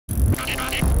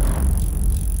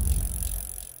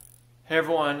Hey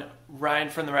everyone, Ryan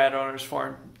from the Rad Owners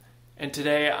Forum, and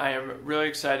today I am really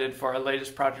excited for our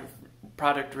latest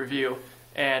product review.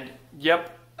 And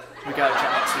yep, we got a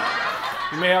child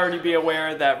seat. You may already be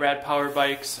aware that Rad Power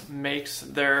Bikes makes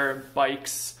their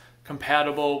bikes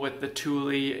compatible with the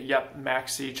Thule Yepp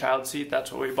Maxi child seat.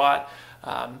 That's what we bought.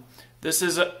 This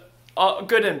is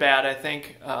good and bad, I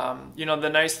think. You know, the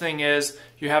nice thing is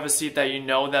you have a seat that you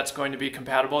know that's going to be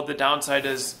compatible. The downside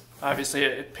is obviously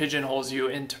it pigeonholes you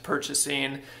into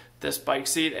purchasing this bike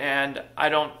seat, and I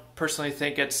don't personally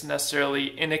think it's necessarily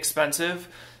inexpensive.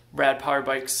 Rad Power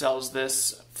Bike sells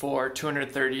this for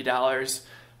 $230.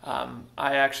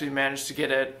 I actually managed to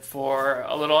get it for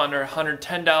a little under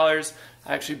 $110.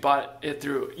 I actually bought it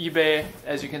through eBay.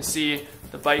 As you can see,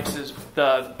 the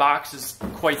box is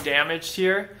quite damaged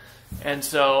here, and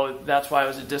so that's why it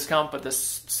was a discount, but the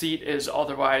seat is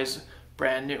otherwise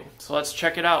brand new. So let's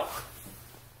check it out.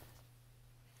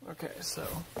 Okay, so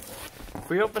if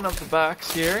we open up the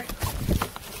box here,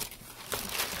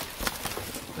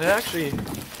 it actually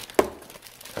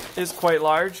is quite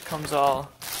large, comes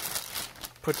all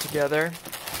put together.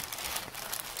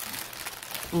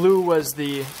 Blue was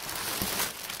the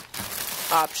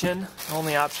option,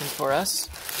 only option for us.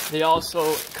 They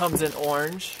also comes in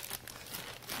orange.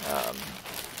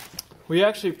 We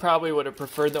actually probably would have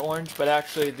preferred the orange, but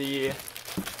actually the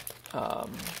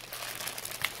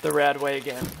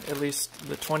RadWagon, at least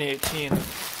the 2018,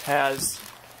 has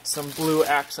some blue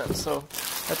accents, so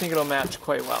I think it'll match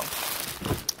quite well.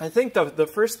 I think the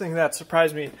first thing that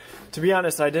surprised me, to be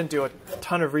honest, I didn't do a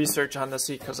ton of research on the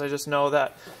seat because I just know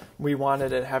that we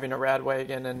wanted it having a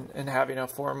RadWagon and having a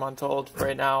 4-month-old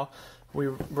right now.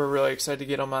 We're really excited to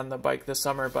get them on the bike this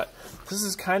summer, but this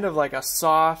is kind of like a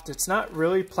soft, it's not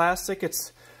really plastic,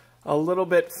 it's a little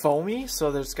bit foamy,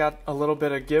 so there's got a little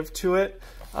bit of give to it.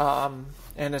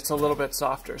 And it's a little bit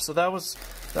softer, so that was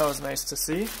nice to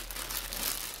see.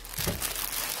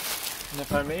 And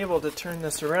if I'm able to turn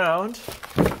this around,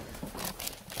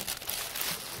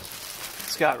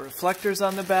 it's got reflectors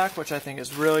on the back, which I think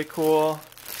is really cool.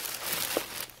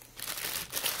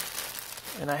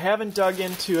 And I haven't dug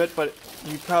into it, but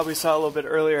you probably saw a little bit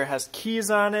earlier, it has keys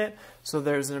on it, so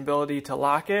there's an ability to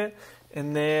lock it.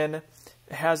 And then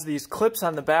it has these clips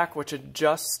on the back which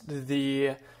adjust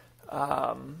the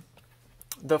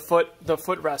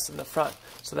footrest in the front,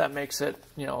 so that makes it,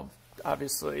 you know,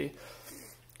 obviously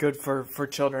good for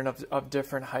children of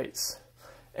different heights.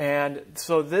 And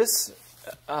so this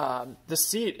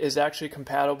seat is actually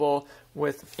compatible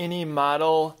with any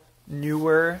model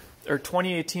newer, or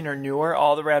 2018 or newer,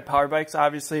 all the Rad Power Bikes.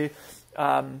 Obviously,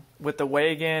 with the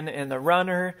wagon and the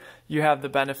runner, you have the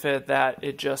benefit that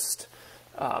it just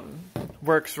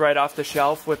works right off the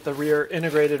shelf with the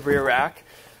integrated rear rack.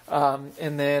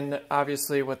 And then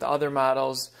obviously with the other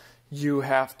models, you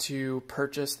have to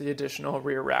purchase the additional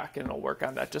rear rack, and it'll work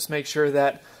on that. Just make sure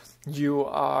that you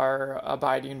are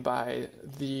abiding by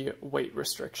the weight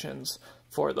restrictions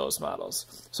for those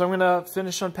models. So I'm going to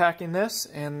finish unpacking this,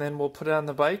 and then we'll put it on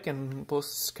the bike and we'll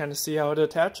kind of see how it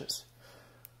attaches.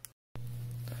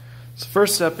 So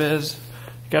first step is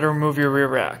you got to remove your rear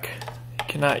rack. You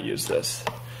cannot use this.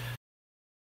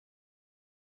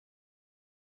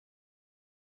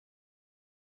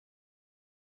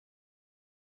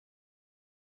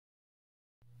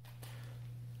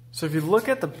 So if you look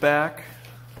at the back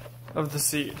of the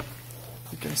seat,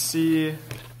 you can see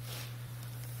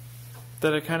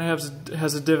that it kind of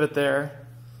has a divot there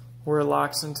where it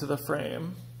locks into the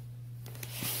frame.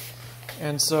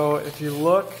 And so if you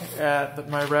look at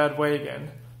my RadWagon,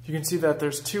 you can see that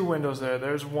there's 2 windows there.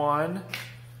 There's 1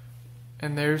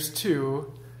 and there's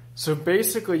 2. So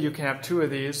basically you can have 2 of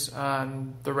these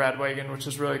on the RadWagon, which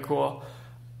is really cool.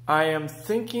 I am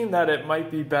thinking that it might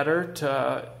be better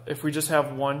to, if we just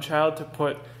have one child, to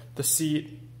put the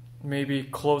seat maybe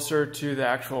closer to the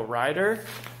actual rider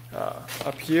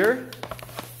up here.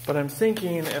 But I'm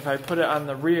thinking if I put it on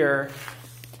the rear,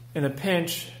 in a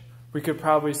pinch, we could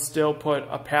probably still put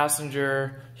a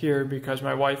passenger here, because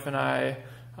my wife and I,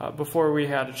 before we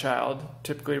had a child,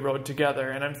 typically rode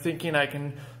together. And I'm thinking I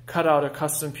can cut out a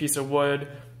custom piece of wood,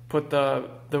 put the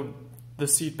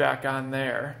seat back on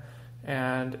there.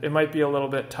 And it might be a little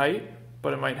bit tight,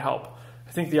 but it might help.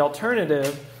 I think the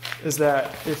alternative is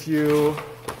that if you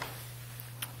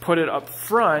put it up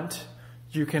front,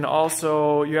 you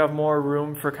have more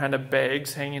room for kind of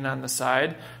bags hanging on the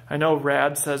side. I know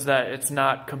Rad says that it's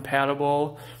not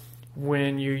compatible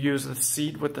when you use the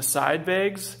seat with the side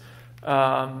bags.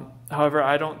 However,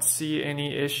 I don't see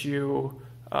any issue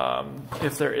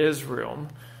if there is room.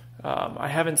 I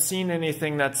haven't seen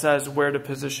anything that says where to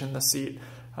position the seat.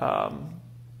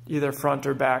 either front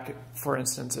or back, for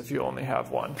instance, if you only have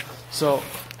one. So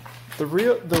the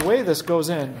way this goes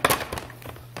in,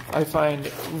 I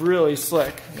find really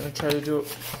slick. I'm going to try to do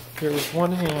it here with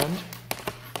one hand.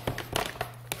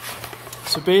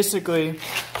 So basically,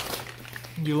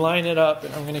 you line it up,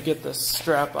 and I'm going to get this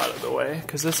strap out of the way,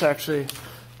 because this actually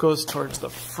goes towards the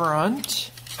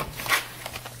front.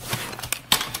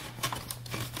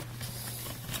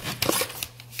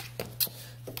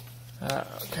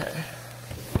 Okay.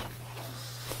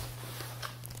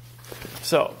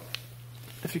 So,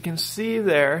 if you can see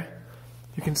there,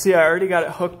 you can see I already got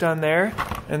it hooked on there,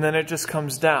 and then it just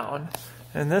comes down.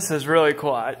 And this is really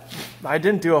cool. I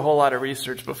didn't do a whole lot of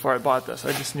research before I bought this.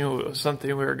 I just knew it was something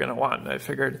we were going to want. And I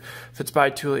figured if it's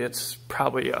by Thule, it's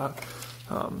probably a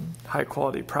high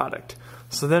quality product.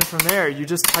 So then from there, you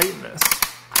just tighten this.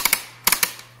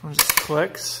 It just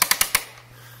clicks.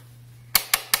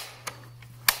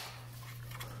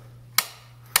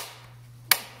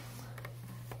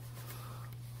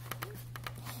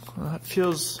 Well, that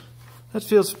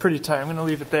feels pretty tight. I'm going to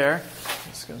leave it there.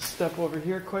 I'm just going to step over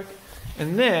here quick.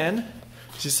 And then,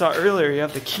 as you saw earlier, you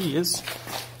have the keys,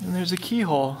 and there's a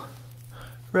keyhole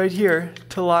right here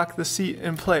to lock the seat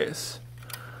in place.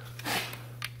 I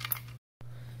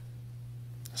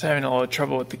was having a little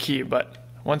trouble with the key, but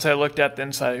once I looked at the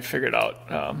inside, I figured out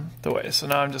the way. So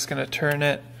now I'm just going to turn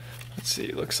it. Let's see,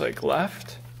 it looks like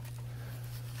left.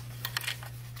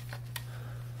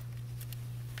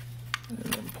 And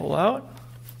then pull out.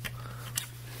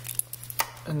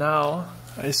 And now,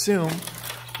 I assume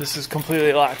this is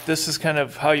completely locked. This is kind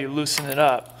of how you loosen it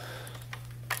up.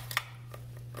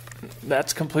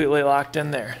 That's completely locked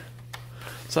in there.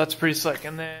 So that's pretty slick.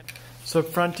 And then, so up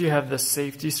front you have the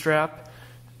safety strap,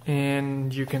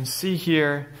 and you can see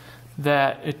here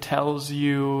that it tells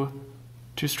you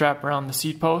to strap around the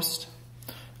seat post.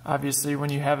 Obviously,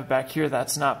 when you have it back here,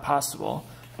 that's not possible.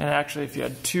 And actually, if you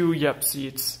had two Yepp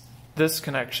seats, this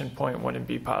connection point wouldn't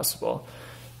be possible.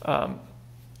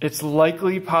 It's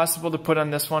likely possible to put on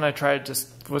this one. I tried,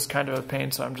 just was kind of a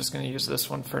pain, so I'm just going to use this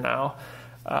one for now.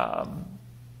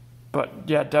 But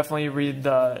yeah, definitely read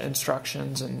the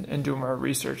instructions and do more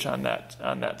research on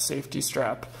that safety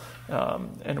strap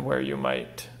and where you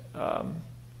might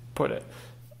put it.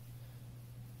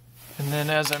 And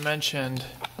then, as I mentioned,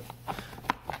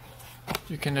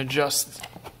 you can adjust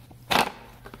the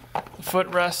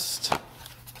footrest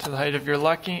to the height of your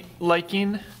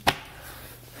liking.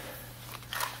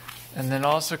 And then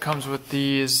also comes with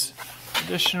these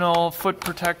additional foot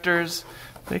protectors.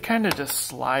 They kind of just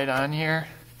slide on here.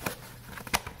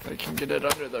 If I can get it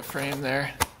under the frame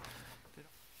there.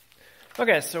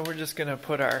 Okay, so we're just going to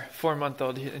put our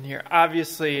 4-month-old in here.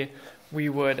 Obviously, we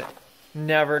would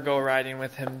never go riding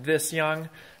with him this young.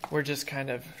 We're just kind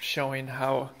of showing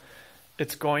how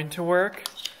it's going to work.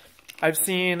 I've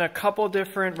seen a couple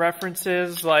different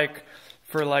references, like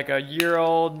for like a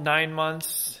year-old, 9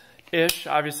 months-ish.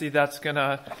 Obviously, that's going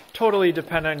to totally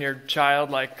depend on your child,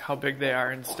 like how big they are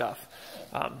and stuff.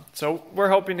 So we're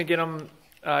hoping to get him,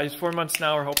 he's 4 months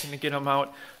now, we're hoping to get him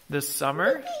out this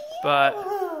summer. But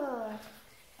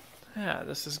yeah,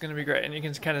 this is going to be great. And you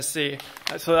can kind of see,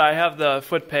 so I have the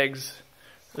foot pegs,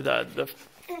 the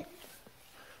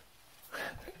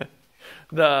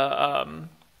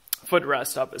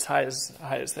footrest up as high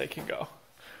as they can go.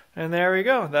 And there we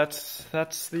go. That's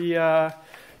the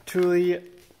Thule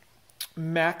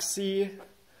Maxi,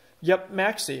 Yepp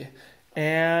Maxi.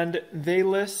 And they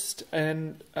list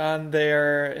on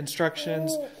their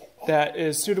instructions that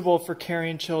is suitable for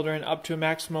carrying children up to a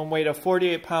maximum weight of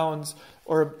 48 pounds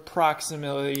or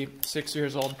approximately 6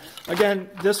 years old. Again,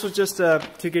 this was just to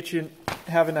get you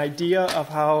have an idea of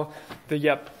how the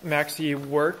Yepp Maxi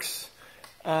works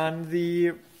on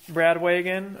the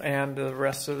RadWagon and the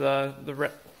rest of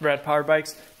the Rad Power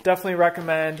Bikes. Definitely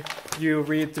recommend you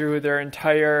read through their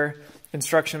entire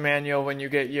instruction manual when you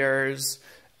get yours.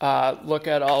 Look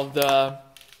at all of the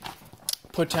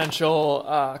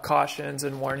potential cautions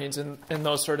and warnings and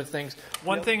those sort of things.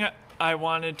 One thing I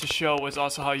wanted to show was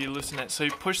also how you loosen it. So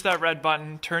you push that red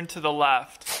button, turn to the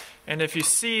left, and if you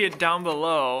see it down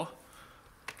below,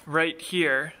 right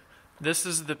here, this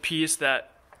is the piece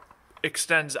that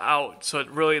extends out, so it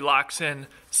really locks in,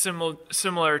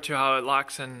 similar to how it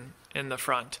locks in the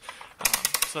front.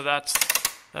 So that's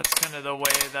kind of the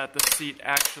way that the seat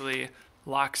actually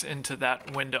locks into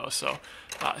that window. So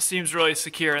seems really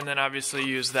secure, and then obviously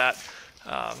use that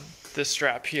this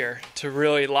strap here to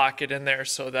really lock it in there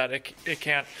so that it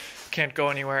can't go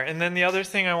anywhere. And then the other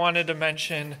thing I wanted to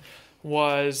mention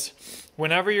was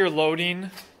whenever you're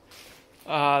loading the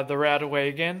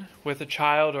RadWagon with a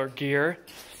child or gear,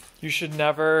 you should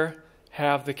never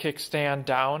have the kickstand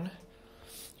down.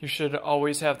 You should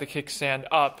always have the kickstand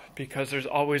up because there's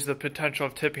always the potential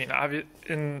of tipping.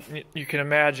 And you can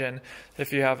imagine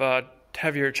if you have a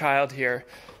heavier child here,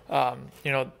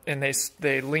 you know, and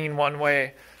they lean one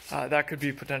way, that could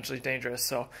be potentially dangerous.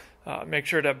 So make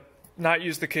sure to not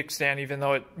use the kickstand, even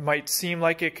though it might seem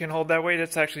like it can hold that weight.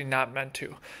 It's actually not meant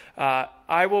to.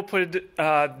 I will put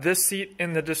this seat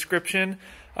in the description.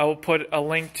 I will put a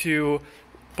link to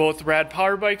both Rad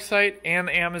Power Bike site and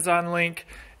the Amazon link.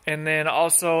 And then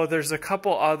also there's a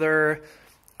couple other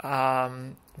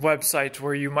websites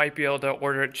where you might be able to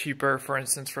order it cheaper, for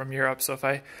instance, from Europe. So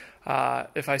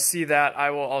if I see that, I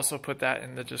will also put that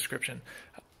in the description.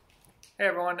 Hey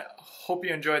everyone, hope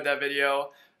you enjoyed that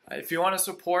video. If you want to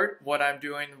support what I'm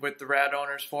doing with the Rad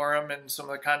Owners Forum and some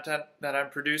of the content that I'm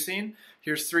producing,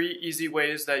 here's 3 easy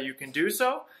ways that you can do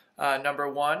so. Number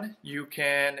 1, you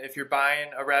can, if you're buying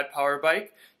a Rad Power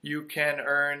Bike, you can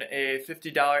earn a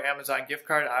 $50 Amazon gift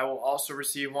card. I will also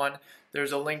receive one.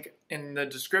 There's a link in the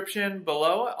description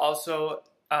below, also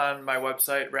on my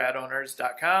website,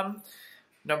 radowners.com.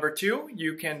 Number 2,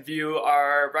 you can view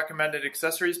our recommended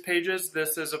accessories pages.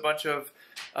 This is a bunch of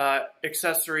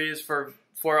accessories for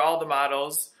all the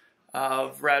models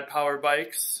of Rad Power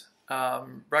Bikes.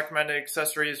 Recommended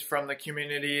accessories from the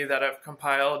community that I've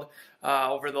compiled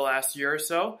over the last year or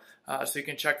so. So you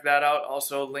can check that out,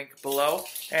 also link below.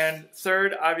 And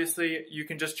third, obviously, you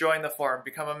can just join the forum,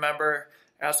 become a member,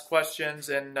 ask questions,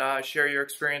 and share your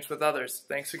experience with others.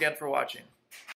 Thanks again for watching.